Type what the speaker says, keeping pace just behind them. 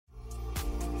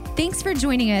Thanks for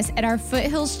joining us at our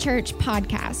Foothills Church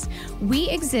podcast. We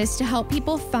exist to help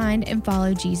people find and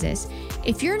follow Jesus.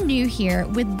 If you're new here,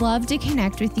 we'd love to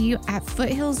connect with you at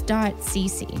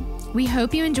foothills.cc. We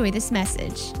hope you enjoy this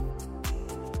message.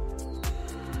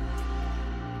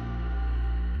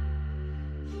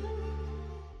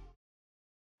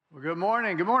 Well, good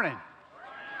morning. Good morning.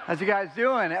 How's you guys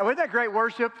doing? Wasn't that great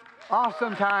worship?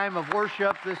 Awesome time of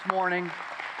worship this morning.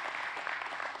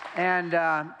 And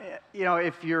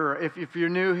if you're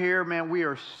new here, man, we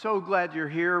are so glad you're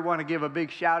here. Want to give a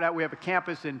big shout out. We have a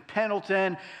campus in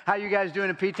Pendleton. How you guys doing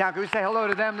in P-Town? Can we say hello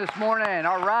to them this morning?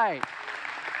 All right.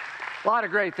 A lot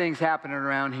of great things happening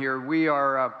around here. We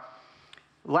are.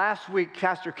 Last week,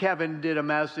 Pastor Kevin did a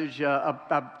message.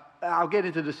 I'll get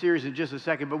into the series in just a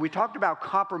second, but we talked about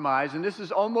compromise, and this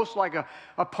is almost like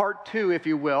a part two, if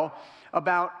you will,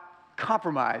 about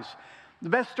compromise. The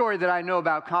best story that I know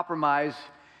about compromise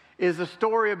is a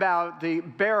story about the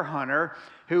bear hunter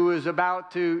who was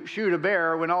about to shoot a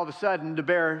bear when all of a sudden the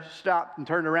bear stopped and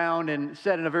turned around and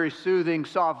said in a very soothing,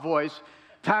 soft voice,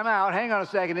 "Time out, hang on a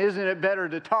second, isn't it better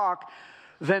to talk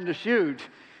than to shoot?"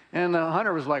 And the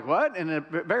hunter was like, "What?" And the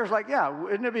bear's like, "Yeah,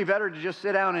 wouldn't it be better to just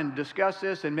sit down and discuss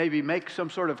this and maybe make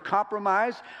some sort of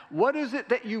compromise? What is it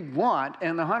that you want?"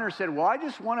 And the hunter said, "Well, I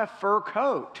just want a fur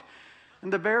coat."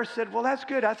 And the bear said, "Well, that's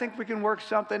good. I think we can work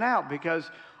something out because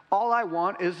all I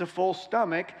want is a full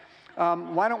stomach.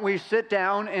 Why don't we sit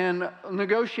down and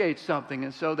negotiate something?"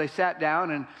 And so they sat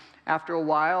down, and after a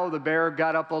while, the bear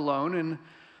got up alone, and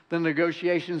the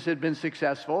negotiations had been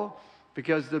successful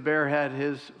because the bear had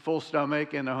his full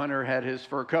stomach and the hunter had his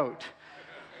fur coat.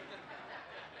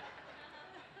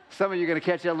 Some of you are going to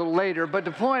catch that a little later, but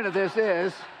the point of this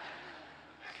is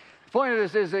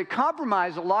that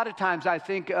compromise, a lot of times I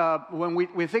think when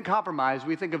we think compromise,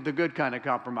 we think of the good kind of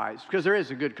compromise, because there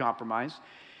is a good compromise.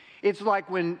 It's like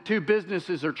when two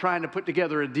businesses are trying to put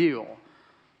together a deal,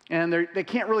 and they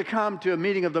can't really come to a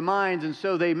meeting of the minds, and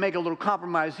so they make a little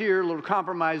compromise here, a little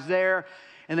compromise there,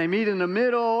 and they meet in the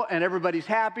middle, and everybody's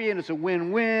happy, and it's a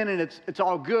win-win, and it's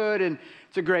all good, and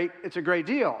it's a great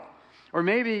deal. Or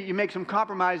maybe you make some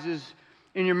compromises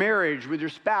in your marriage with your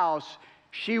spouse.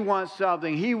 She wants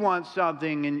something, he wants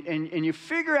something, and you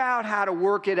figure out how to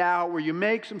work it out where you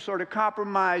make some sort of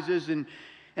compromises, and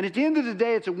at the end of the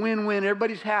day, it's a win-win.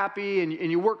 Everybody's happy, and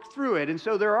you work through it. And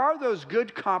so there are those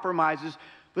good compromises,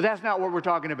 but that's not what we're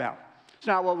talking about. It's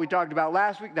not what we talked about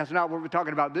last week. That's not what we're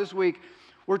talking about this week.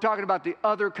 We're talking about the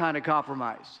other kind of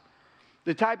compromise,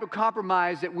 the type of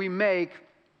compromise that we make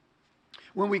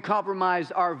when we compromise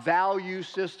our value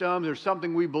systems or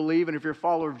something we believe in. If you're a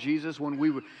follower of Jesus,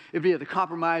 it'd be the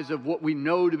compromise of what we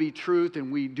know to be truth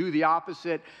and we do the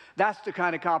opposite. That's the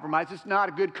kind of compromise. It's not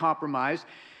a good compromise.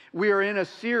 We are in a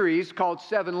series called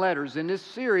 7 Letters, and this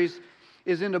series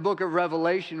is in the book of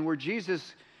Revelation, where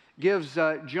Jesus gives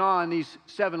John these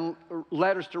 7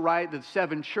 letters to write to the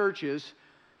 7 churches.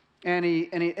 And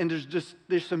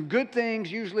there's some good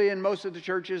things usually in most of the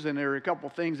churches, and there are a couple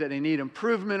things that they need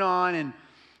improvement on.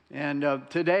 And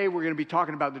today we're going to be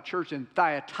talking about the church in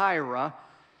Thyatira.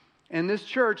 And this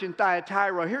church in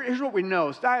Thyatira, here's what we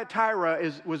know.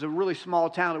 Thyatira was a really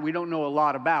small town that we don't know a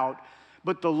lot about.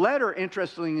 But the letter,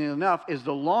 interestingly enough, is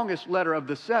the longest letter of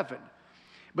the 7.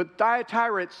 But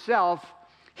Thyatira itself,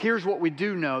 here's what we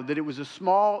do know, that it was a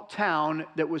small town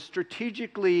that was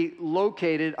strategically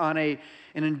located on an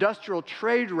industrial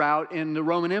trade route in the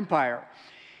Roman Empire.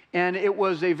 And it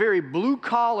was a very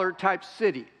blue-collar type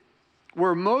city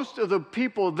where most of the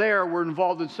people there were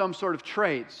involved in some sort of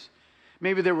trades.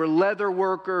 Maybe they were leather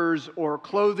workers or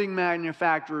clothing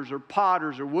manufacturers or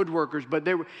potters or woodworkers, but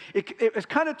it's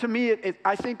kind of, to me,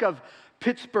 I think of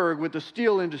Pittsburgh with the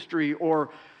steel industry or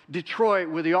Detroit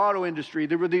with the auto industry.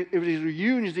 There were these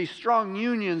unions, these strong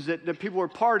unions that people were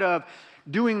part of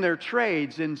doing their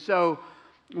trades. And so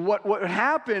what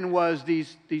happened was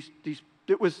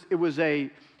it was a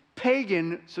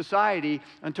pagan society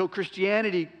until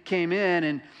Christianity came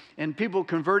in, and people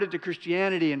converted to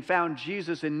Christianity and found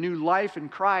Jesus and new life in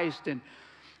Christ.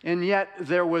 And yet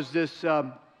there was this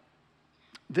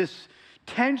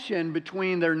tension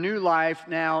between their new life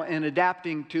now and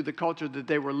adapting to the culture that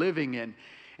they were living in.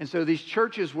 And so these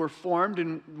churches were formed,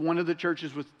 and one of the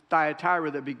churches was Thyatira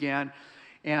that began,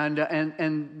 and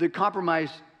the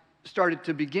compromise started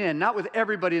to begin, not with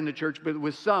everybody in the church, but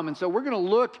with some. And so we're going to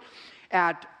look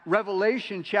at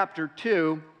Revelation chapter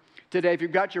 2 today. If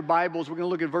you've got your Bibles, we're going to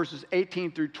look at verses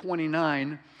 18 through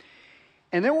 29.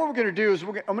 And then what we're going to do is I'm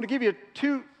going to give you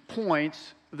 2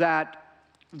 points that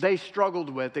they struggled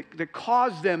with, that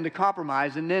caused them to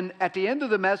compromise. And then at the end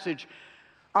of the message,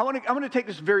 I'm going to take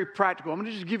this very practical. I'm going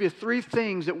to just give you 3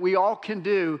 things that we all can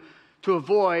do to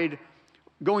avoid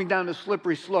going down the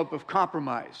slippery slope of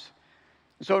compromise.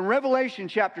 So in Revelation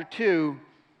chapter 2,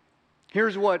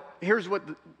 here's what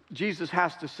Jesus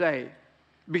has to say,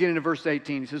 beginning of verse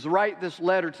 18. He says, "Write this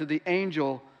letter to the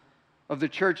angel of the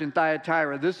church in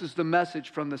Thyatira. This is the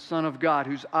message from the Son of God,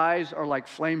 whose eyes are like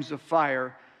flames of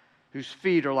fire, whose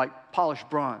feet are like polished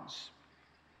bronze.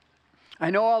 I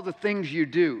know all the things you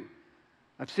do.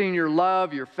 I've seen your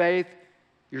love, your faith,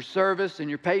 your service, and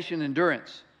your patient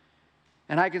endurance.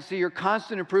 And I can see your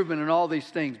constant improvement in all these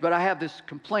things. But I have this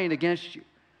complaint against you.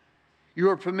 You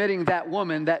are permitting that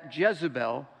woman, that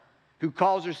Jezebel, who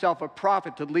calls herself a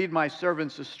prophet, to lead my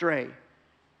servants astray.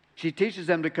 She teaches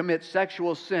them to commit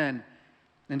sexual sin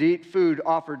and to eat food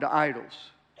offered to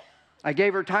idols. I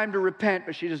gave her time to repent,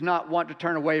 but she does not want to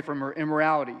turn away from her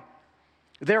immorality.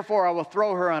 Therefore, I will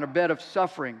throw her on a bed of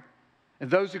suffering, and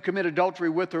those who commit adultery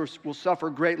with her will suffer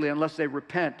greatly unless they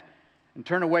repent and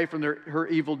turn away from her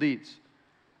evil deeds.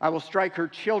 I will strike her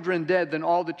children dead, then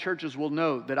all the churches will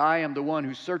know that I am the one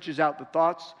who searches out the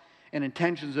thoughts and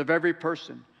intentions of every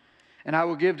person, and I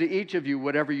will give to each of you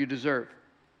whatever you deserve.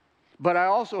 But I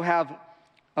also have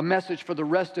a message for the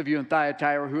rest of you in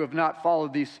Thyatira who have not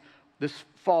followed this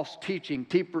false teaching,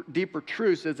 deeper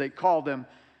truths, as they call them,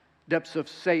 depths of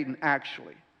Satan,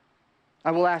 actually.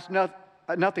 I will ask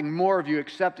nothing more of you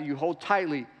except that you hold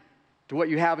tightly to what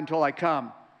you have until I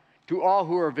come. To all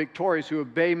who are victorious, who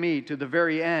obey me to the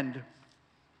very end,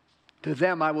 to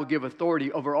them I will give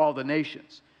authority over all the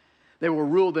nations. They will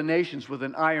rule the nations with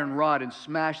an iron rod and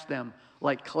smash them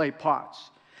like clay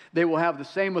pots. They will have the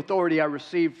same authority I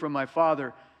received from my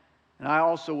Father, and I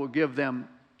also will give them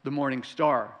the morning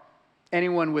star.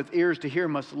 Anyone with ears to hear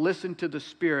must listen to the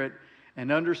Spirit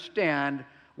and understand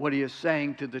what he is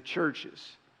saying to the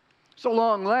churches." It's a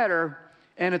long letter,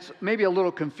 and it's maybe a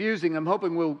little confusing. I'm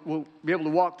hoping we'll be able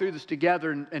to walk through this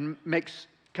together and make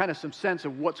kind of some sense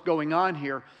of what's going on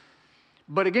here.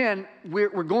 But again,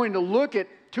 we're going to look at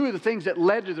two of the things that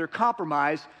led to their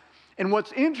compromise. And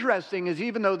what's interesting is,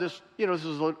 even though this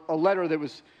is a letter that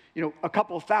was, a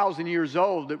couple thousand years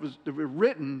old, that was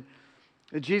written,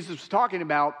 that Jesus was talking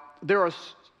about, there are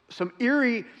some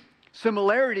eerie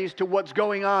similarities to what's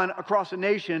going on across the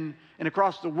nation and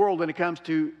across the world when it comes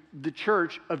to the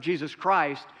church of Jesus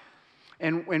Christ.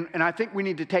 And I think we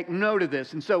need to take note of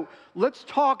this. And so let's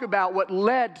talk about what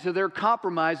led to their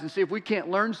compromise and see if we can't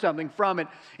learn something from it.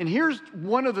 And here's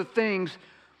one of the things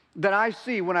that I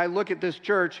see when I look at this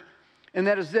church, and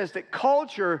that is this: that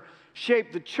culture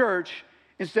shaped the church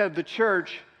instead of the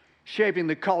church shaping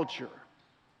the culture.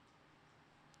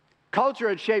 Culture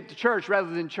had shaped the church rather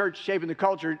than church shaping the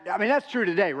culture. I mean, that's true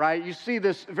today, right? You see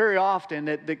this very often,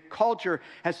 that the culture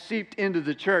has seeped into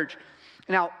the church.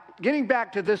 Now, getting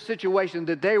back to this situation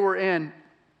that they were in,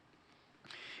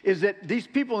 is that these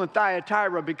people in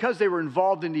Thyatira, because they were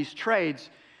involved in these trades,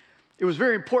 it was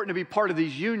very important to be part of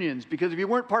these unions, because if you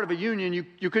weren't part of a union,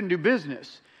 you couldn't do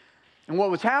business. And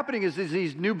what was happening is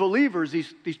these new believers,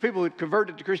 these people who had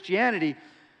converted to Christianity,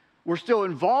 were still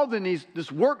involved in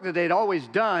this work that they'd always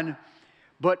done.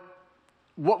 But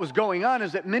what was going on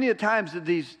is that many of the times that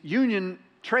these union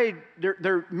trade,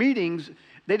 their meetings,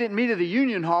 they didn't meet at the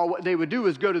union hall. What they would do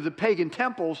is go to the pagan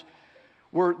temples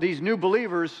where these new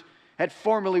believers had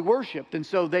formerly worshiped. And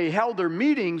so they held their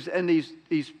meetings in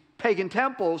these pagan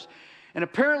temples. And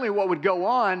apparently what would go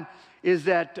on is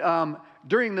that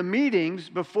during the meetings,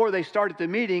 before they started the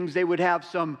meetings, they would have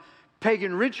some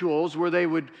pagan rituals where they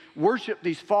would worship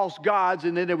these false gods,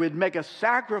 and then they would make a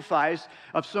sacrifice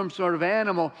of some sort of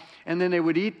animal, and then they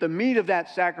would eat the meat of that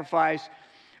sacrifice,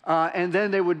 and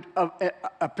then they would,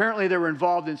 apparently they were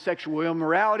involved in sexual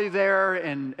immorality there,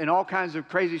 and all kinds of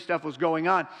crazy stuff was going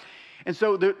on. And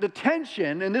so the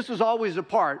tension, and this was always a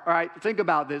part, all right, think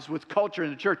about this, with culture in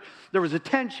the church, there was a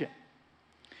tension.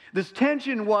 This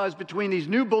tension was between these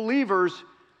new believers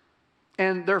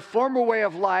and their former way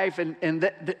of life,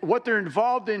 and what they're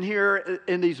involved in here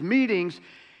in these meetings,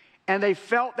 and they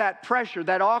felt that pressure,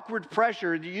 that awkward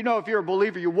pressure. You know, if you're a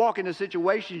believer, you walk into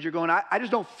situations, you're going, I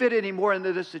just don't fit anymore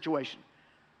into this situation.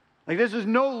 Like, this is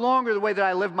no longer the way that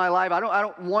I live my life. I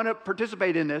don't want to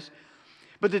participate in this.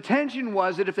 But the tension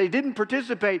was that if they didn't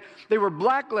participate, they were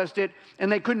blacklisted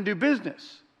and they couldn't do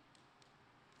business.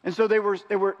 And so they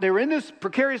were in this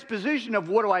precarious position of,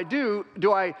 what do I do?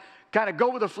 Do I kind of go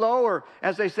with the flow, or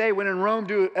as they say, when in Rome,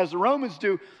 do as the Romans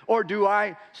do, or do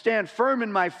I stand firm in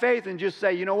my faith and just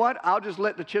say, you know what, I'll just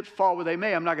let the chips fall where they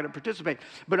may, I'm not going to participate.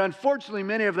 But unfortunately,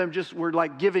 many of them just were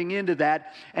like giving into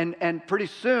that, and pretty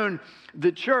soon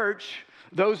the church,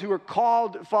 those who were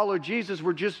called to follow Jesus,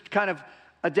 were just kind of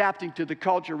adapting to the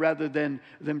culture rather than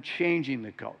them changing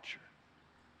the culture.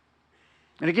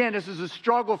 And again, this is a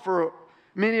struggle for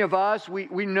many of us.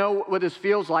 We know what this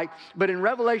feels like. But in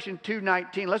Revelation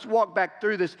 2:19, let's walk back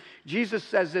through this. Jesus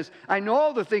says this, I know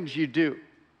all the things you do.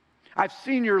 I've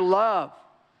seen your love,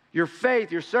 your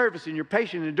faith, your service, and your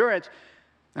patient endurance.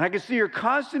 And I can see your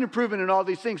constant improvement in all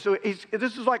these things. So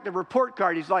this is like the report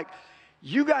card. He's like,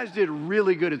 you guys did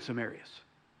really good in some areas.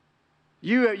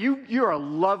 You're a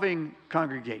loving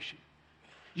congregation.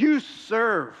 You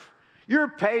serve. You're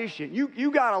patient.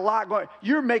 You got a lot going.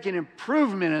 You're making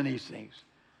improvement in these things.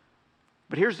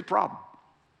 But here's the problem.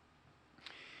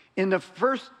 In the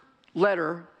first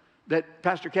letter that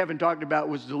Pastor Kevin talked about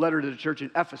was the letter to the church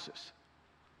in Ephesus.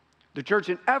 The church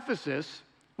in Ephesus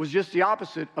was just the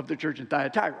opposite of the church in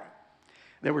Thyatira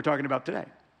that we're talking about today.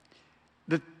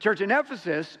 The church in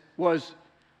Ephesus was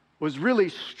really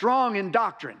strong in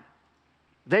doctrine.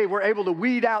 They were able to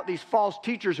weed out these false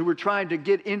teachers who were trying to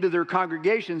get into their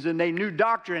congregations, and they knew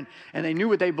doctrine, and they knew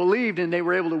what they believed, and they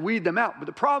were able to weed them out. But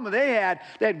the problem they had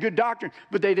good doctrine,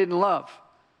 but they didn't love.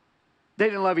 They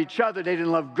didn't love each other. They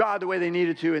didn't love God the way they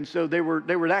needed to, and so they were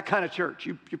that kind of church.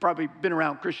 You've probably been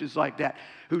around Christians like that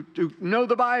who know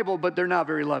the Bible, but they're not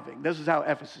very loving. This is how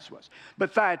Ephesus was.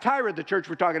 But Thyatira, the church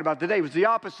we're talking about today, was the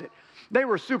opposite. They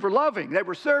were super loving. They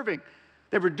were serving.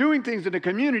 They were doing things in the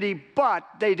community, but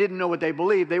they didn't know what they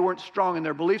believed. They weren't strong in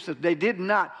their belief system. They did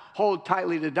not hold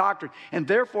tightly to doctrine. And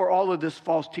therefore, all of this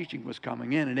false teaching was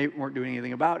coming in, and they weren't doing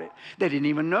anything about it. They didn't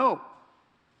even know.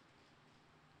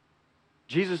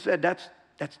 Jesus said,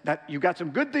 that you got some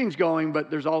good things going, but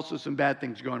there's also some bad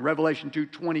things going. Revelation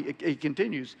 2:20, it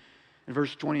continues in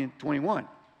verse 20 and 21.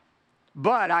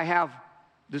 But I have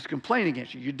this complaint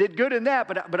against you. You did good in that,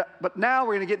 but now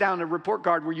we're going to get down to a report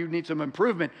card where you need some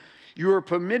improvement. You are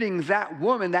permitting that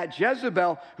woman, that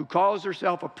Jezebel, who calls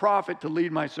herself a prophet, to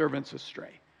lead my servants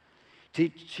astray.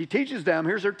 She teaches them,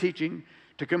 here's her teaching,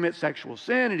 to commit sexual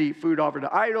sin and eat food offered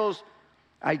to idols.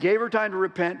 I gave her time to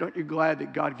repent. Aren't you glad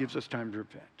that God gives us time to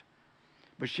repent?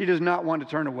 But she does not want to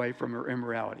turn away from her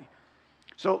immorality.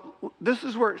 So this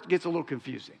is where it gets a little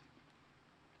confusing.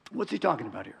 What's he talking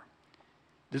about here?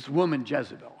 This woman,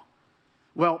 Jezebel.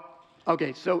 Well,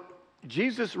 okay, so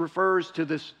Jesus refers to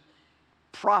this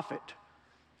prophet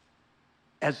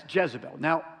as Jezebel.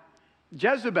 Now,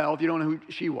 Jezebel, if you don't know who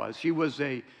she was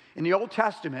in the Old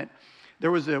Testament,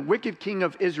 there was a wicked king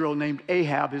of Israel named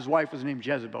Ahab. His wife was named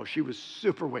Jezebel. She was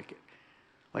super wicked.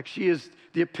 Like, she is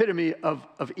the epitome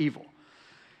of evil.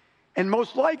 And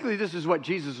most likely this is what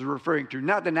Jesus is referring to,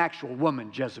 not an actual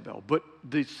woman, Jezebel, but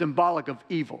the symbolic of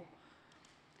evil.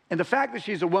 And the fact that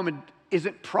she's a woman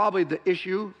isn't probably the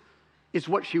issue. It's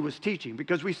what she was teaching.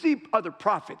 Because we see other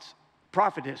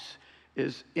prophetess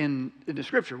is in the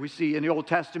scripture. We see in the Old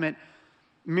Testament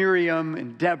Miriam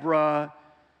and Deborah.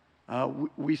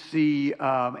 We see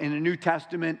in the New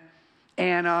Testament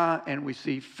Anna, and we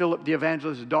see Philip the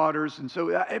evangelist's daughters. And so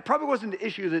it probably wasn't the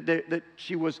issue that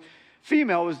she was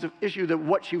female. It was the issue that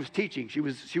what she was teaching. She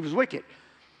was wicked.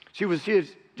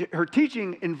 Her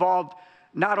teaching involved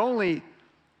not only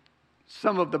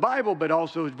some of the Bible, but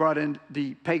also has brought in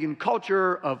the pagan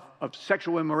culture of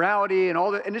sexual immorality and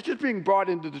all that, and it's just being brought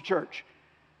into the church.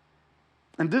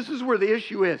 And this is where the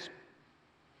issue is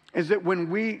that when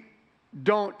we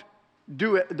don't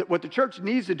do it, what the church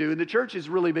needs to do, and the church has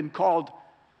really been called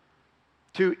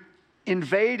to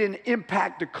invade and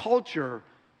impact the culture.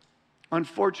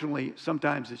 Unfortunately,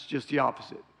 sometimes it's just the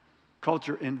opposite.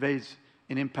 Culture invades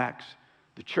and impacts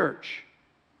the church.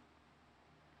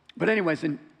 But anyways,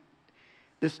 in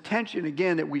this tension,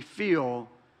 again, that we feel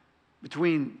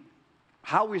between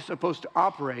how we're supposed to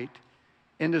operate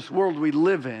in this world we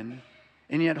live in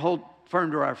and yet hold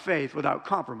firm to our faith without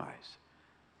compromise.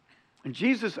 And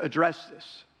Jesus addressed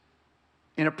this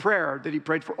in a prayer that he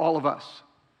prayed for all of us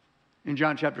in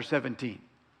John chapter 17.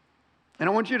 And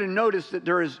I want you to notice that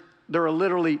there are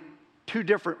literally two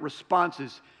different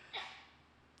responses.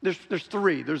 There's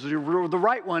three. There's the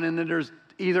right one, and then there's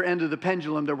either end of the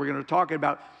pendulum that we're going to talk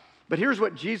about. But here's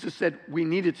what Jesus said we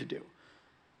needed to do.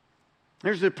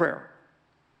 Here's the prayer.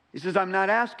 He says, I'm not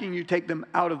asking you to take them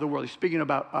out of the world. He's speaking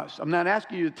about us. I'm not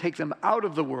asking you to take them out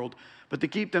of the world, but to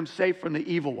keep them safe from the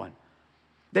evil one.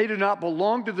 They do not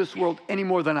belong to this world any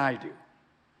more than I do.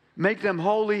 Make them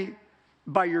holy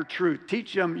by your truth.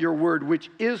 Teach them your word, which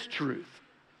is truth.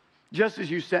 Just as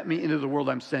you sent me into the world,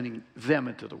 I'm sending them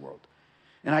into the world.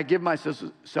 And I give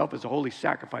myself as a holy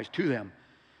sacrifice to them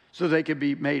so they can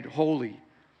be made holy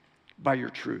by your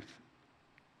truth.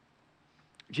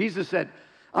 Jesus said,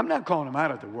 I'm not calling them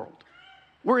out of the world.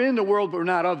 We're in the world, but we're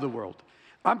not of the world.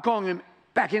 I'm calling them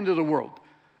back into the world.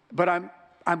 But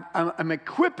I'm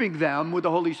equipping them with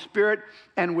the Holy Spirit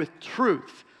and with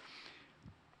truth.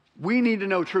 We need to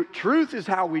know truth. Truth is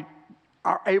how we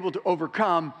are able to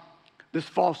overcome this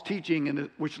false teaching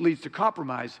which leads to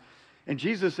compromise. And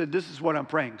Jesus said, this is what I'm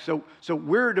praying. So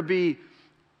we're to be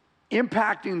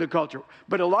impacting the culture.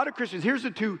 But a lot of Christians, here's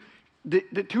the two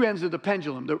ends of the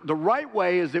pendulum. The right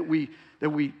way is that we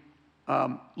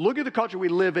look at the culture we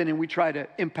live in and we try to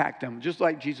impact them, just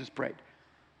like Jesus prayed.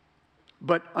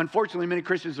 But unfortunately, many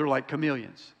Christians are like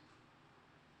chameleons.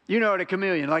 You know what a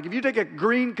chameleon, like if you take a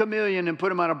green chameleon and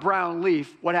put him on a brown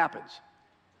leaf, what happens?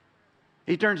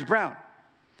 He turns brown.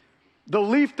 The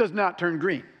leaf does not turn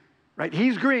green, right?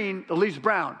 He's green, the leaf's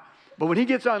brown. But when he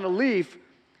gets on the leaf,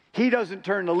 he doesn't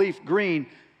turn the leaf green,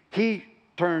 he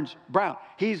turns brown.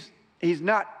 He's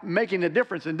not making a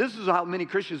difference. And this is how many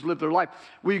Christians live their life.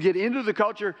 We get into the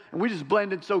culture and we just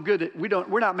blend in so good that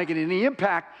we're not making any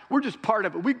impact. We're just part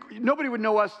of it. Nobody would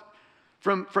know us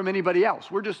from anybody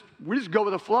else. We just go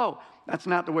with the flow. That's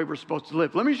not the way we're supposed to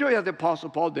live. Let me show you how the Apostle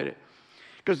Paul did it.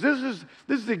 Because this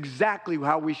is exactly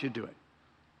how we should do it.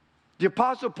 The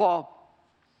Apostle Paul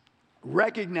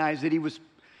recognized that he was,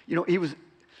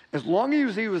 as long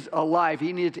as he was alive,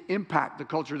 he needed to impact the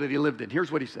culture that he lived in.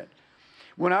 Here's what he said.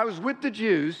 When I was with the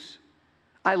Jews,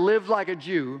 I lived like a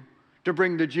Jew to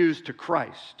bring the Jews to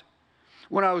Christ.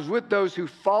 When I was with those who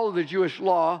follow the Jewish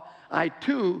law, I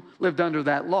too lived under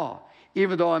that law.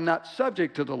 Even though I'm not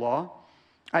subject to the law,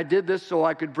 I did this so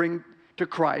I could bring to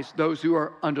Christ those who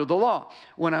are under the law.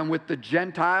 When I'm with the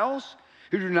Gentiles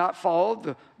who do not follow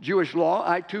the Jewish law,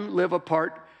 I too live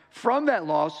apart from that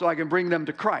law so I can bring them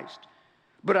to Christ.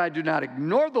 But I do not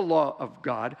ignore the law of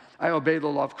God. I obey the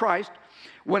law of Christ.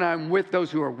 When I'm with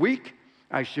those who are weak,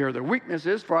 I share their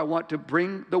weaknesses, for I want to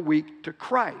bring the weak to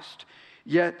Christ.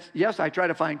 Yet, yes, I try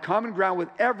to find common ground with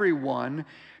everyone,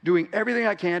 doing everything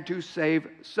I can to save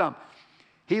some.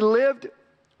 He lived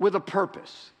with a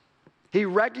purpose. He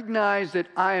recognized that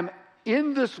I am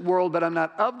in this world, but I'm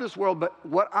not of this world. But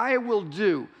what I will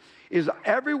do is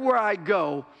everywhere I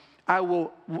go, I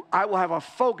will have a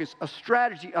focus, a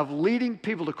strategy of leading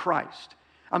people to Christ.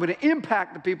 I'm going to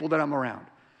impact the people that I'm around.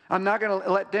 I'm not going to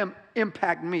let them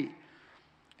impact me.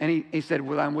 And he said,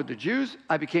 when I'm with the Jews,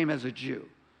 I became as a Jew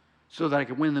so that I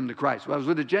could win them to Christ. When I was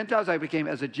with the Gentiles, I became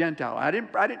as a Gentile.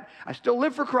 I still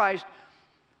live for Christ,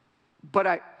 but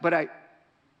I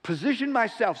positioned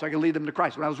myself so I could lead them to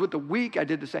Christ. When I was with the weak, I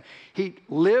did the same. He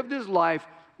lived his life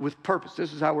with purpose.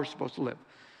 This is how we're supposed to live.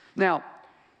 Now,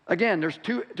 again, there's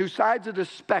two sides of the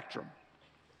spectrum.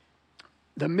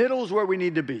 The middle is where we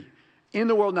need to be. In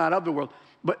the world, not of the world.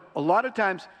 But a lot of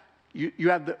times, you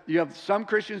have some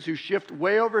Christians who shift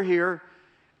way over here,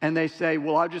 and they say,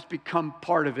 well, I'll just become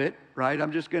part of it, right? I'll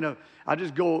just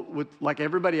go with like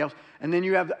everybody else. And then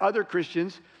you have the other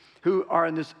Christians who are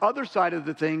on this other side of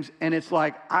the things, and it's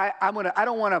like, I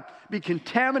don't want to be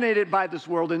contaminated by this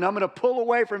world, and I'm going to pull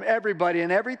away from everybody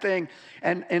and everything,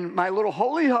 and my little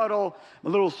holy huddle, my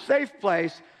little safe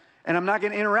place, and I'm not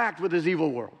going to interact with this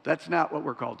evil world. That's not what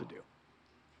we're called to do.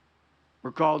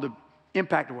 We're called to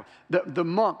impact the world. The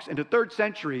monks in the 3rd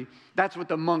century, that's what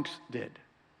the monks did.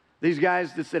 These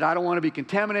guys that said, I don't want to be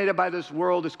contaminated by this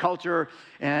world, this culture,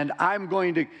 and I'm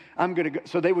going to go.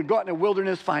 So they would go out in the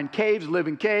wilderness, find caves, live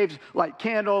in caves, light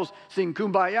candles, sing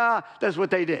kumbaya. That's what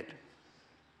they did.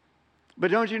 But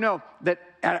don't you know that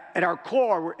at our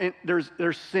core,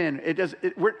 there's sin.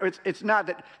 It's not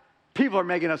that people are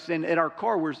making us sin. At our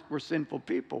core, we're sinful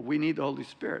people. We need the Holy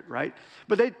Spirit, right?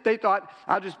 But they thought,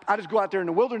 I'll just go out there in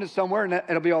the wilderness somewhere, and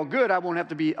it'll be all good. I won't have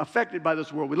to be affected by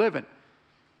this world we live in.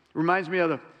 Reminds me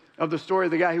of the story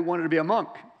of the guy who wanted to be a monk.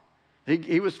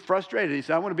 He was frustrated. He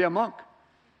said, I want to be a monk.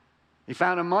 He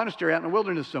found a monastery out in the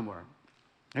wilderness somewhere.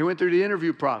 He went through the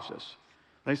interview process.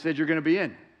 They said, you're going to be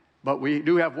in. But we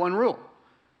do have one rule.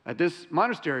 At this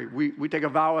monastery, we take a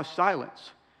vow of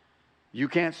silence. You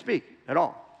can't speak at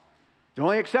all. The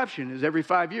only exception is every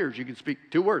 5 years you can speak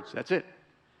 2 words. That's it.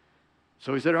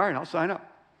 So he said, all right, I'll sign up.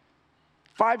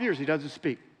 5 years he doesn't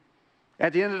speak.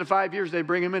 At the end of the 5 years, they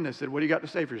bring him in. They said, what do you got to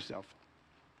say for yourself?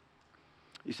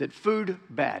 He said, food,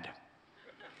 bad.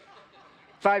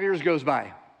 5 years goes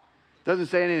by. Doesn't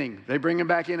say anything. They bring him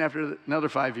back in after another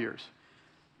 5 years.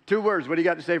 2 words, what do you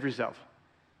got to say for yourself?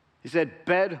 He said,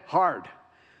 bed, hard.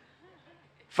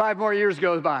 5 more years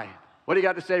goes by. What do you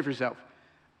got to say for yourself?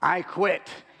 I quit.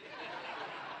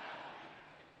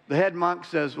 The head monk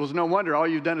says, well, it's no wonder all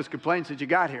you've done is complain since you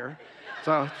got here.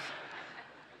 So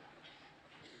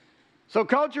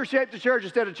culture shaped the church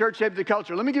instead of church shaped the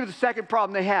culture. Let me give you the second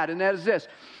problem they had, and that is this.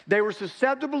 They were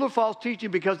susceptible to false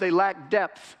teaching because they lacked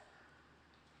depth.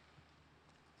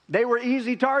 They were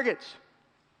easy targets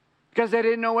because they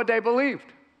didn't know what they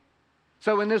believed.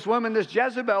 So when this woman, this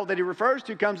Jezebel that he refers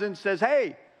to, comes in and says,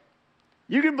 hey,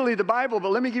 You can believe the Bible, but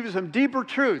let me give you some deeper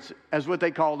truths, as what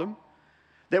they called them,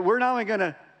 that we're not only going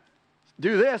to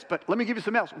do this, but let me give you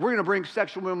something else. We're going to bring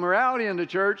sexual immorality into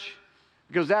church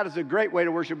because that is a great way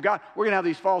to worship God. We're going to have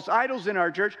these false idols in our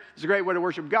church. It's a great way to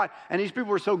worship God. And these people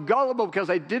were so gullible because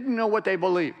they didn't know what they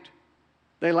believed.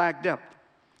 They lacked depth.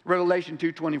 Revelation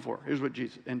 2:24. Here's what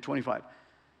Jesus, and 25.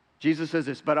 Jesus says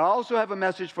this, but I also have a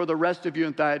message for the rest of you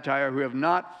in Thyatira who have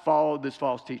not followed this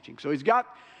false teaching. So he's got,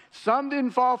 some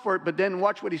didn't fall for it, but then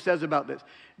watch what he says about this.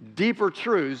 Deeper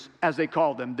truths, as they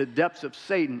call them, the depths of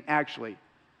Satan, actually.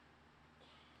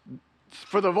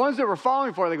 For the ones that were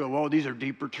falling for it, they go, whoa, these are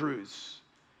deeper truths.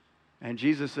 And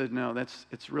Jesus said, no,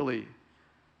 it's really,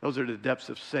 those are the depths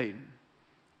of Satan.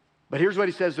 But here's what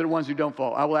he says to the ones who don't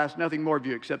fall. I will ask nothing more of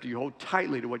you except that you hold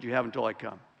tightly to what you have until I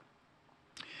come.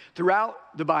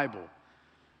 Throughout the Bible,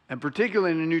 and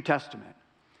particularly in the New Testament,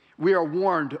 we are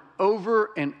warned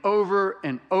over and over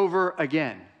and over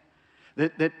again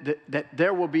that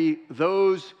there will be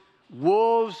those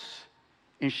wolves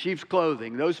in sheep's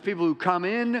clothing, those people who come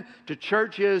in to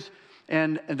churches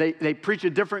and they preach a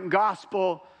different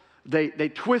gospel, they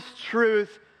twist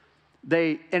truth,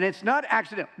 and it's not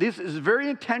accidental. This is very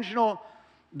intentional.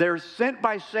 They're sent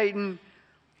by Satan,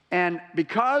 and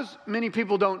because many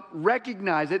people don't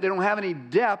recognize it, they don't have any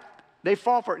depth, they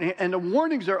fall for it. And the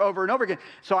warnings are over and over again.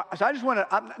 So I just want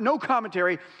to, no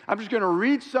commentary, I'm just going to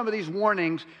read some of these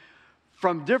warnings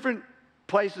from different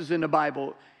places in the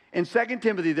Bible. In 2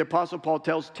 Timothy, the Apostle Paul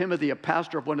tells Timothy, a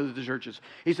pastor of one of the churches,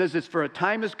 he says, it's for a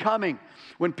time is coming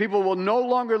when people will no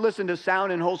longer listen to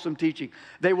sound and wholesome teaching.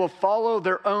 They will follow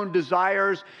their own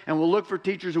desires and will look for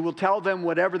teachers who will tell them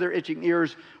whatever their itching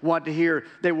ears want to hear.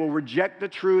 They will reject the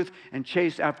truth and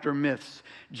chase after myths.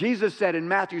 Jesus said in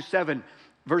Matthew 7,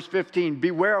 verse 15,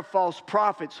 beware of false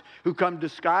prophets who come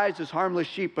disguised as harmless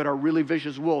sheep but are really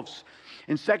vicious wolves.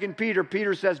 In 2 Peter,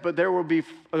 Peter says, but there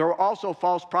are also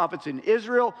false prophets in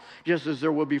Israel, just as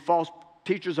there will be false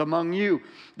teachers among you.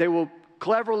 They will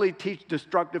cleverly teach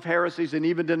destructive heresies and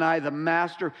even deny the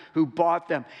master who bought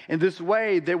them. In this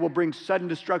way, they will bring sudden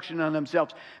destruction on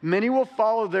themselves. Many will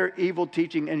follow their evil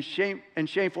teaching and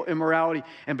shameful immorality.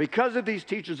 And because of these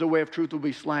teachers, the way of truth will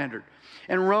be slandered.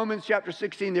 In Romans chapter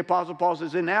 16, the Apostle Paul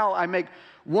says, and now I make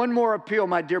one more appeal,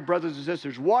 my dear brothers and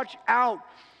sisters. Watch out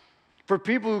for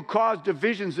people who cause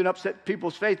divisions and upset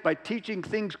people's faith by teaching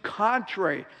things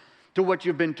contrary to what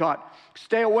you've been taught.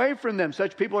 Stay away from them.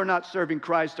 Such people are not serving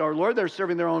Christ our Lord. They're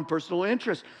serving their own personal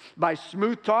interests. By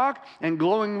smooth talk and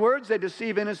glowing words, they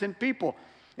deceive innocent people.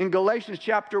 In Galatians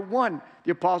chapter 1,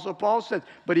 the Apostle Paul says,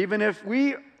 but even if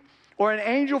we or an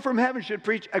angel from heaven should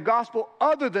preach a gospel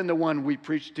other than the one we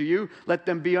preach to you, let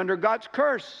them be under God's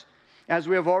curse. As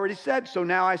we have already said, so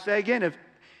now I say again,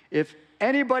 if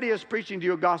anybody is preaching to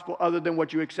you a gospel other than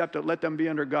what you accepted, let them be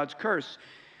under God's curse.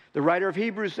 The writer of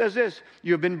Hebrews says this,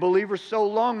 you have been believers so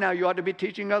long now, you ought to be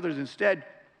teaching others. Instead,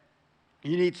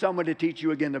 you need someone to teach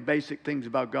you again the basic things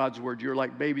about God's word. You're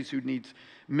like babies who need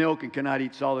milk and cannot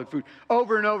eat solid food.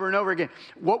 Over and over and over again.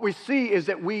 What we see is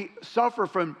that we suffer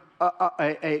from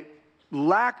a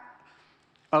lack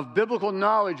of biblical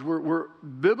knowledge. We're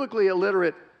biblically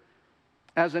illiterate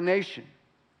as a nation.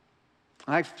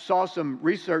 I saw some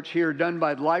research here done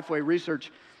by Lifeway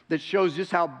Research that shows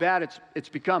just how bad it's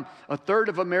become. A third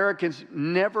of Americans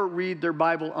never read their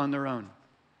Bible on their own.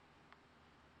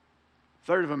 A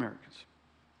third of Americans.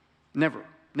 Never.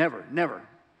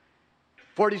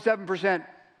 47%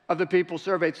 of the people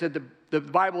surveyed said the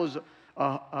Bible is,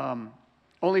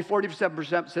 only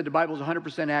 47% said the Bible is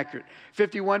 100% accurate.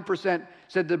 51%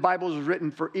 said the Bible is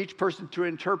written for each person to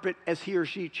interpret as he or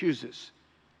she chooses.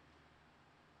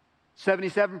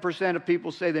 77% of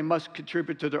people say they must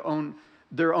contribute to their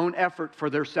own effort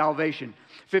for their salvation.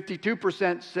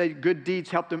 52% say good deeds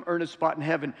help them earn a spot in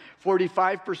heaven.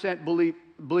 45%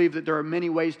 believe that there are many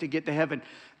ways to get to heaven.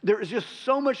 There is just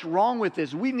so much wrong with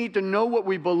this. We need to know what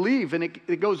we believe, and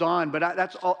it goes on, but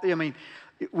that's all. I mean,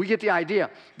 we get the idea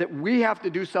that we have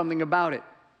to do something about it.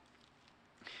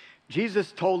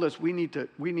 Jesus told us we need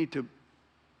to,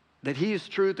 that he is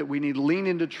truth, that we need to lean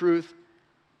into truth.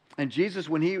 And Jesus,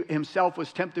 when he himself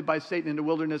was tempted by Satan in the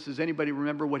wilderness, does anybody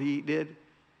remember what he did?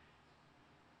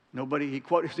 Nobody? He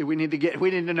quoted, we need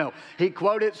to know. He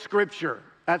quoted Scripture.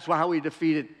 That's how he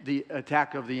defeated the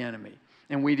attack of the enemy.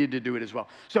 And we need to do it as well.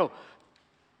 So,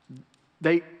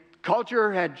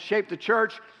 culture had shaped the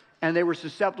church, and they were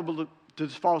susceptible to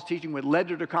this false teaching, which led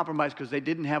to their compromise because they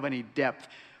didn't have any depth.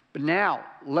 But now,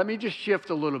 let me just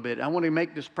shift a little bit. I want to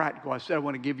make this practical. I said I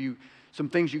want to give you some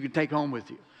things you can take home with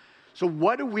you. So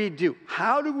what do we do?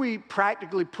 How do we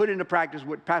practically put into practice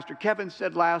what Pastor Kevin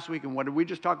said last week and what we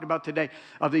just talked about today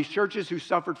of these churches who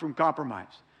suffered from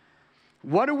compromise?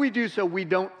 What do we do so we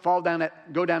don't go down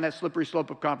that slippery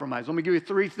slope of compromise? Let me give you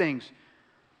 3 things.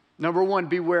 Number 1,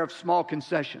 beware of small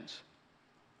concessions.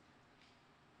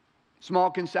 Small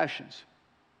concessions.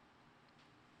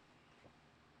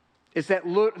 It's that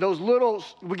those little,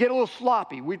 we get a little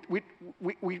sloppy. We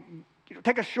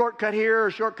take a shortcut here,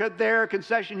 a shortcut there,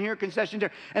 concession here, concession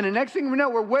there. And the next thing we know,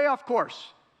 we're way off course.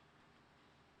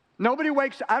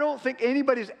 I don't think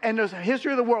anybody's in the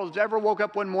history of the world has ever woke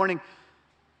up one morning,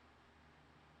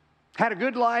 had a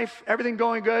good life, everything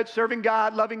going good, serving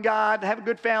God, loving God, have a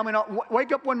good family, and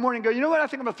wake up one morning and go, you know what, I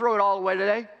think I'm going to throw it all away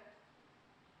today.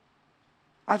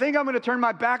 I think I'm going to turn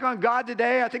my back on God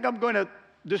today. I think I'm going to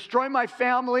destroy my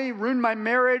family, ruin my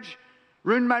marriage,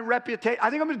 ruin my reputation. I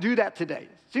think I'm going to do that today.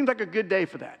 Seems like a good day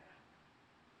for that.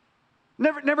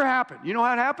 Never happened. You know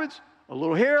how it happens? A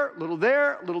little here, a little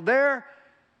there, a little there.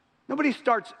 Nobody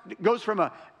goes from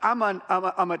I'm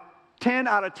a 10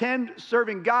 out of 10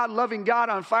 serving God, loving God,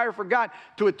 on fire for God,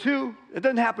 to a 2. It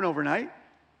doesn't happen overnight.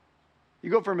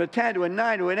 You go from a 10 to a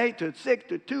 9 to an 8 to a 6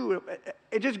 to a 2.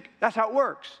 That's how it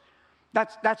works.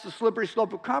 That's the slippery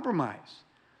slope of compromise.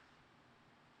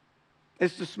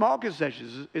 It's the small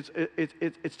concessions.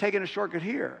 It's taking a shortcut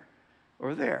here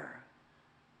or there.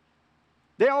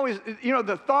 They always,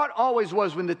 the thought always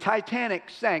was when the Titanic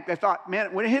sank, they thought,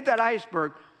 man, when it hit that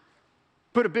iceberg,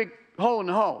 put a big hole in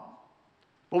the hull.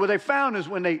 But what they found is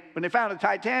when they found the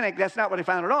Titanic, that's not what they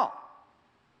found at all.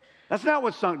 That's not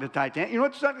what sunk the Titanic. You know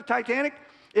what sunk the Titanic?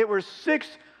 It were 6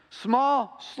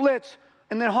 small slits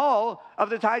in the hull of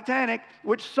the Titanic,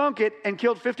 which sunk it and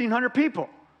killed 1,500 people.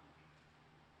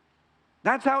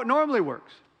 That's how it normally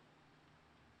works.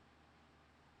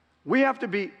 We have to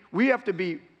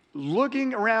be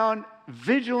looking around,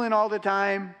 vigilant all the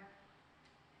time,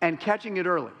 and catching it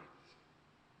early.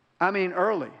 I mean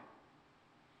early.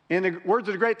 In the words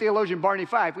of the great theologian Barney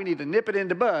Fife, we need to nip it in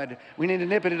the bud. We need to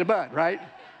nip it in the bud, right?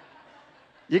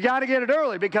 You got to get it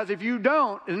early, because if you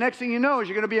don't, the next thing you know is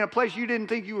you're going to be in a place you didn't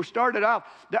think you were started off.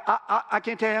 I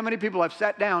can't tell you how many people I've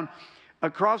sat down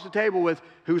across the table with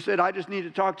who said, I just need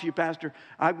to talk to you, Pastor.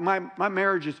 My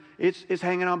marriage is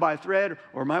hanging on by a thread,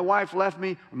 or my wife left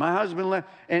me, or my husband left.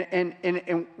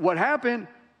 And what happened,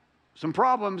 some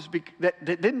problems that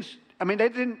didn't, they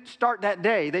didn't start that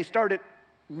day. They started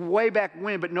way back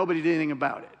when, but nobody did anything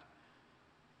about it.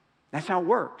 That's how it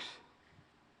works.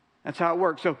 That's how it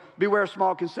works. So beware of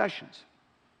small concessions.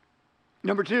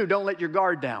 Number 2, don't let your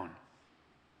guard down.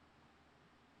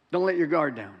 Don't let your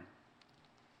guard down.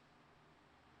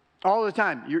 All the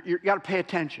time, you got to pay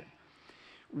attention.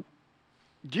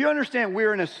 Do you understand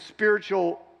we're in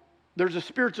there's a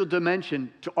spiritual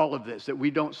dimension to all of this that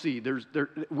we don't see.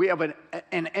 We have an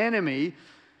enemy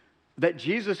that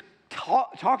Jesus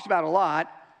talks about a lot.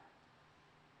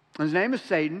 His name is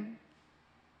Satan,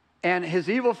 and his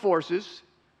evil forces,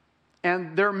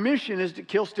 and their mission is to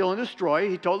kill, steal, and destroy.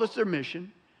 He told us their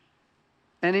mission.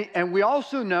 And we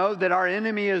also know that our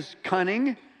enemy is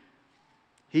cunning.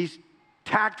 He's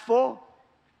tactful.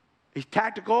 He's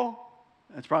tactical.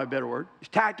 That's probably a better word. He's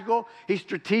tactical. He's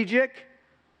strategic.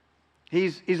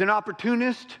 He's an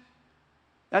opportunist.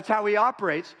 That's how he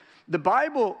operates. The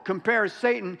Bible compares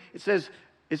Satan. It says,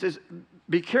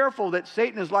 be careful that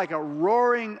Satan is like a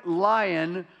roaring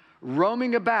lion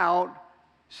roaming about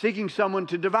seeking someone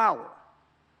to devour.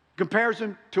 Compares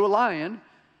him to a lion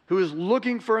who is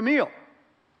looking for a meal.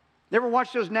 You ever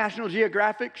watch those National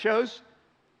Geographic shows?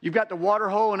 You've got the water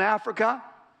hole in Africa,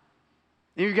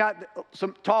 and you've got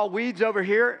some tall weeds over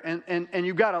here, and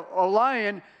you've got a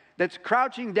lion that's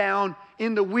crouching down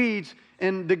in the weeds,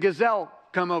 and the gazelle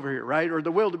come over here, right? Or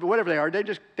the wildebeest, whatever they are. They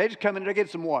just come in to get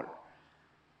some water.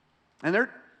 And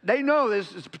they know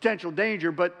this is a potential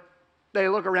danger, but they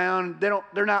look around.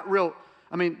 They're not real.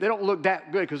 They don't look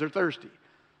that good because they're thirsty.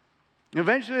 And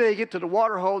eventually they get to the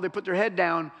water hole. They put their head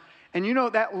down, and you know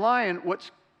that lion.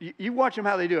 You watch them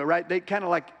how they do it, right? They kind of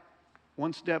like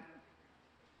one step.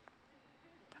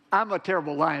 I'm a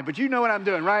terrible lion, but you know what I'm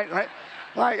doing, right? Right?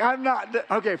 Like I'm not.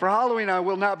 Okay, for Halloween I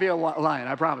will not be a lion.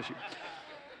 I promise you.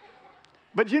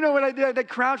 But you know what I did? They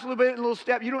crouch a little bit, a little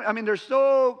step. They're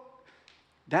so.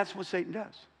 That's what Satan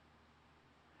does.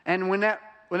 And when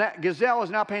that gazelle is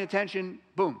not paying attention,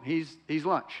 boom, he's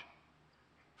lunch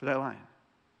for that lion.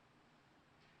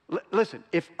 Listen,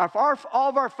 if all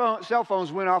of our cell phones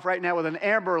went off right now with an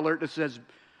Amber Alert that says,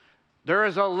 there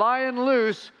is a lion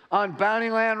loose on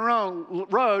Bounding Land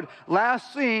Road,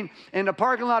 last seen in the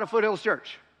parking lot of Foothills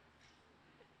Church,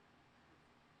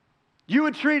 you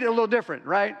would treat it a little different,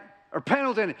 right? Or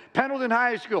Pendleton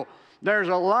High School, there's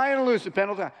a lion loose at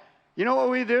Pendleton. You know what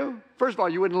we do? First of all,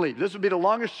 you wouldn't leave. This would be the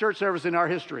longest church service in our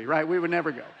history, right? We would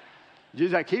never go.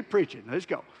 Jesus, I keep preaching. Let's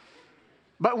go.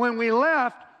 But when we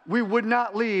left, we would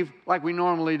not leave like we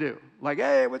normally do. Like,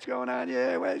 hey, what's going on?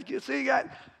 Yeah, well, see you guys.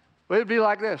 But it'd be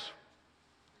like this.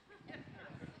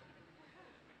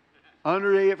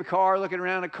 Underneath the car, looking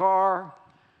around the car.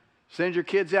 Send your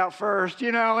kids out first,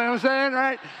 you know what I'm saying,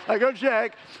 right? Like, go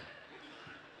check.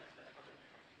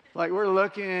 Like, we're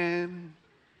looking,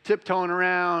 tiptoeing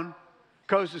around.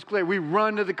 Coast is clear. We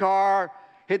run to the car,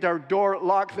 hit our door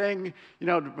lock thing. You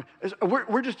know,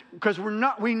 we're just, because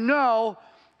we know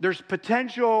there's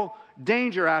potential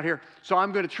danger out here, so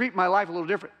I'm going to treat my life a little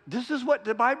different. This is what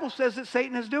the Bible says that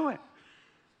Satan is doing.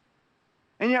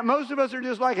 And yet most of us are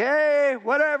just like, hey,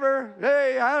 whatever,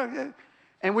 hey,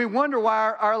 and we wonder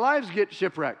why our lives get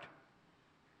shipwrecked.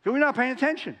 Because we're not paying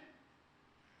attention.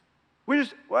 We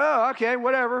just, well, okay,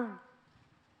 whatever.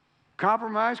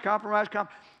 Compromise.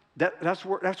 That's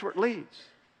where it leads.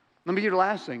 Let me give you the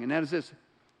last thing, and that is this.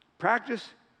 Practice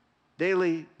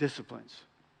daily disciplines.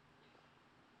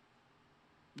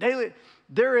 Daily,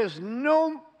 there is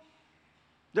no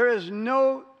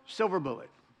silver bullet.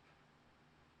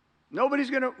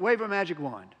 Nobody's going to wave a magic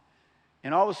wand,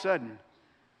 and all of a sudden,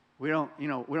 we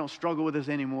don't struggle with this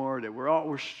anymore. That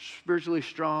we're spiritually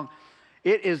strong.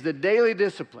 It is the daily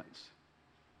disciplines.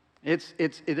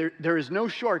 There is no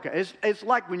shortcut. It's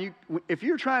like if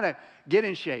you're trying to get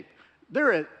in shape,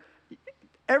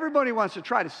 everybody wants to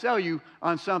try to sell you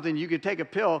on something. You could take a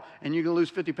pill and you can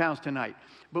lose 50 pounds tonight.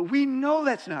 But we know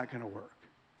that's not going to work.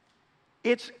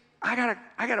 I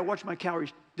gotta watch my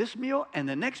calories this meal and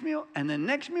the next meal and the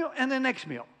next meal and the next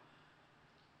meal.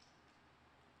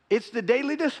 It's the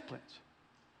daily disciplines.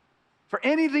 For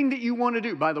anything that you want to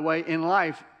do, by the way, in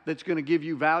life that's going to give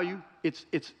you value, it's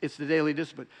the daily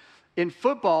discipline. In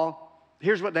football,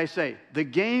 here's what they say. The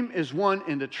game is won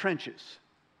in the trenches.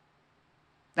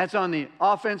 That's on the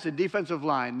offense and defensive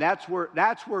line. That's where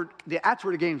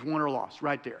the game's won or lost,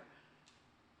 right there.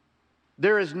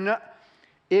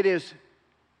 It is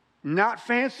not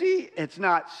fancy, it's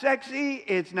not sexy,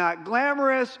 it's not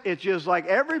glamorous. It's just like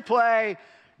every play,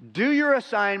 do your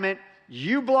assignment,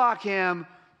 you block him.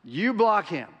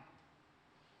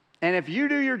 And if you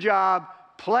do your job,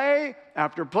 play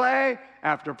after play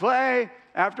after play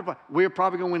after play, we're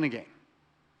probably going to win the game.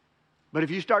 But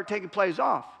if you start taking plays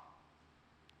off,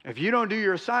 if you don't do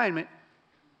your assignment,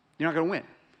 you're not going to win.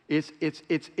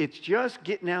 It's just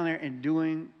getting down there and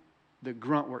doing the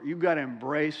grunt work. You've got to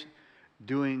embrace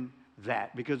doing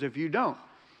that, because if you don't,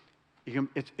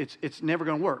 it's never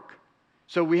going to work.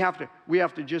 So we have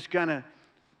to just kind of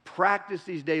practice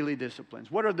these daily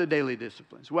disciplines. What are the daily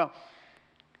disciplines? Well,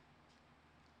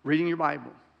 reading your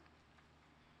Bible.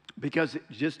 Because it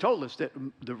just told us that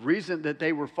the reason that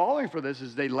they were falling for this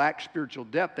is they lacked spiritual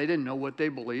depth. They didn't know what they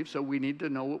believed, so we need to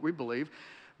know what we believe.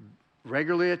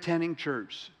 Regularly attending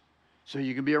church, so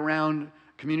you can be around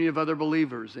a community of other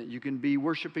believers, that you can be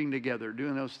worshiping together,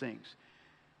 doing those things.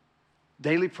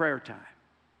 Daily prayer time.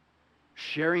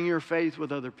 Sharing your faith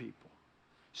with other people.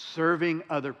 Serving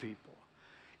other people.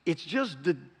 It's just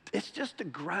the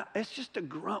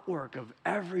grunt work of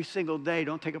every single day.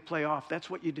 Don't take a play off. That's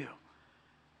what you do.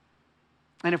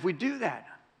 And if we do that,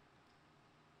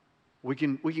 we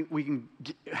can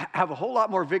have a whole lot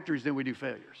more victories than we do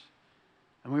failures.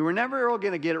 And we were never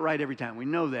going to get it right every time. We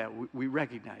know that. We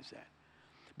recognize that.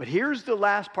 But here's the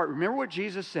last part. Remember what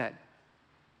Jesus said.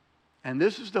 And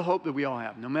this is the hope that we all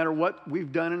have. No matter what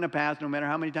we've done in the past, no matter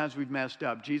how many times we've messed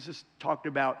up, Jesus talked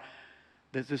about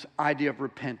this idea of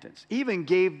repentance. He even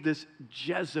gave this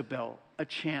Jezebel a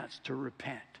chance to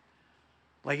repent.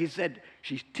 Like he said,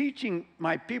 she's teaching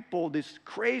my people this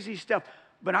crazy stuff,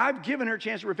 but I've given her a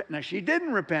chance to repent. Now, she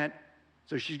didn't repent,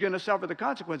 so she's going to suffer the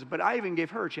consequences, but I even gave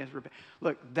her a chance to repent.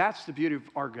 Look, that's the beauty of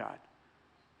our God.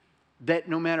 That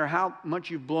no matter how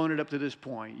much you've blown it up to this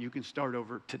point, you can start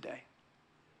over today.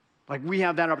 Like we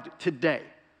have that opportunity today.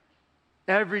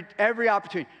 Every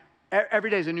opportunity. Every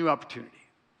day is a new opportunity.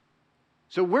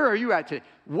 So where are you at today?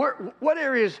 What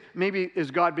areas maybe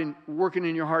has God been working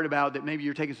in your heart about that maybe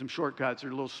you're taking some shortcuts or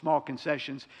little small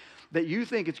concessions that you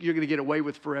think you're going to get away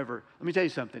with forever? Let me tell you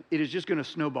something. It is just going to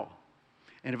snowball.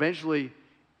 And eventually,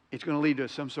 it's going to lead to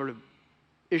some sort of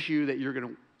issue that you're going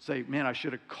to say, man, I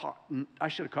should have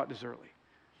caught this early.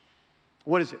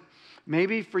 What is it?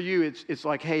 Maybe for you, it's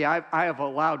like, hey, I have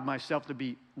allowed myself to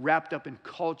be wrapped up in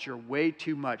culture way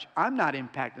too much. I'm not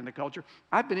impacting the culture.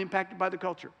 I've been impacted by the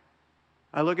culture.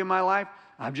 I look at my life,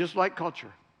 I'm just like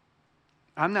culture.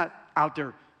 I'm not out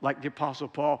there like the Apostle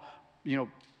Paul,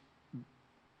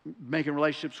 making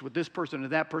relationships with this person or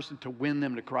that person to win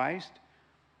them to Christ.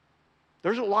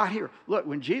 There's a lot here. Look,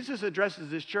 when Jesus addresses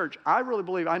this church, I really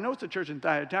believe, I know it's a church in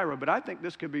Thyatira, but I think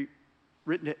this could be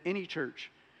written to any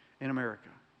church in America.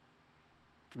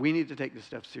 We need to take this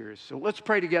stuff serious. So let's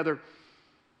pray together.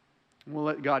 We'll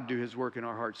let God do his work in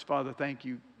our hearts. Father, thank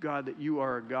you, God, that you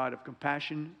are a God of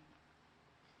compassion.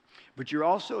 But you're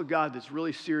also a God that's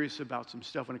really serious about some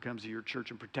stuff when it comes to your church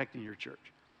and protecting your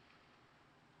church.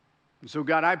 And so,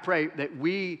 God, I pray that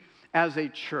we as a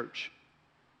church,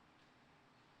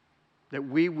 that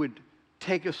we would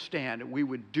take a stand, that we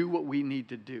would do what we need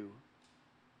to do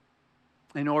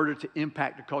in order to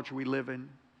impact the culture we live in,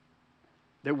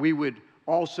 that we would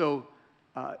also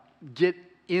get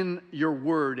in your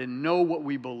word and know what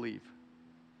we believe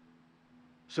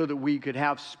so that we could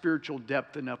have spiritual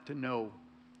depth enough to know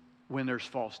when there's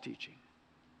false teaching.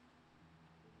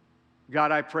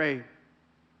 God, I pray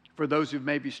for those who've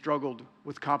maybe struggled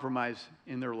with compromise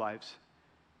in their lives.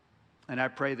 And I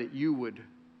pray that you would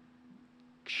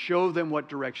show them what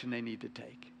direction they need to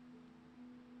take,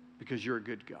 because you're a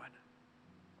good God.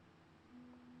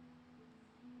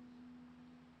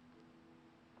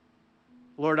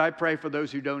 Lord, I pray for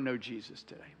those who don't know Jesus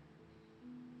today.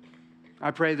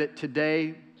 I pray that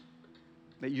today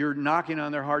that you're knocking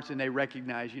on their hearts and they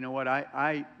recognize, you know what,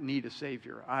 I need a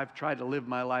Savior. I've tried to live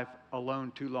my life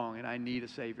alone too long and I need a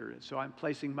Savior. And so I'm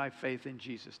placing my faith in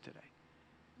Jesus today.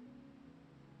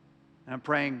 And I'm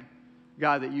praying,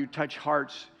 God, that you touch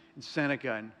hearts in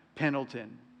Seneca and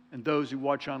Pendleton and those who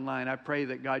watch online. I pray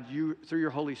that, God, you, through your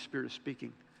Holy Spirit, is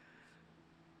speaking.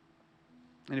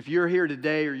 And if you're here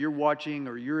today or you're watching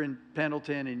or you're in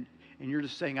Pendleton and you're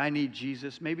just saying, I need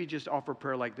Jesus, maybe just offer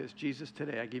prayer like this. Jesus,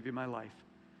 today I give you my life.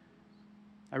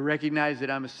 I recognize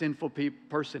that I'm a sinful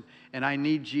person and I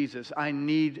need Jesus. I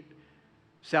need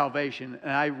salvation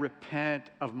and I repent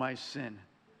of my sin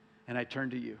and I turn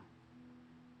to you.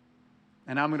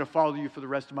 And I'm going to follow you for the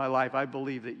rest of my life. I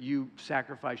believe that you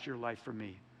sacrificed your life for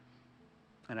me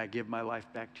and I give my life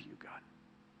back to you, God.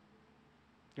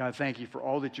 God, thank you for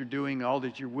all that you're doing, all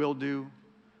that you will do.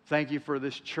 Thank you for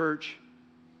this church.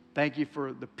 Thank you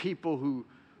for the people who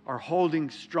are holding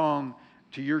strong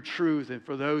to your truth and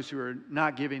for those who are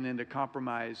not giving in to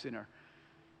compromise and are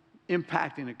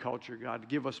impacting the culture. God,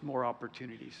 give us more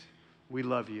opportunities. We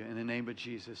love you. In the name of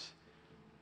Jesus,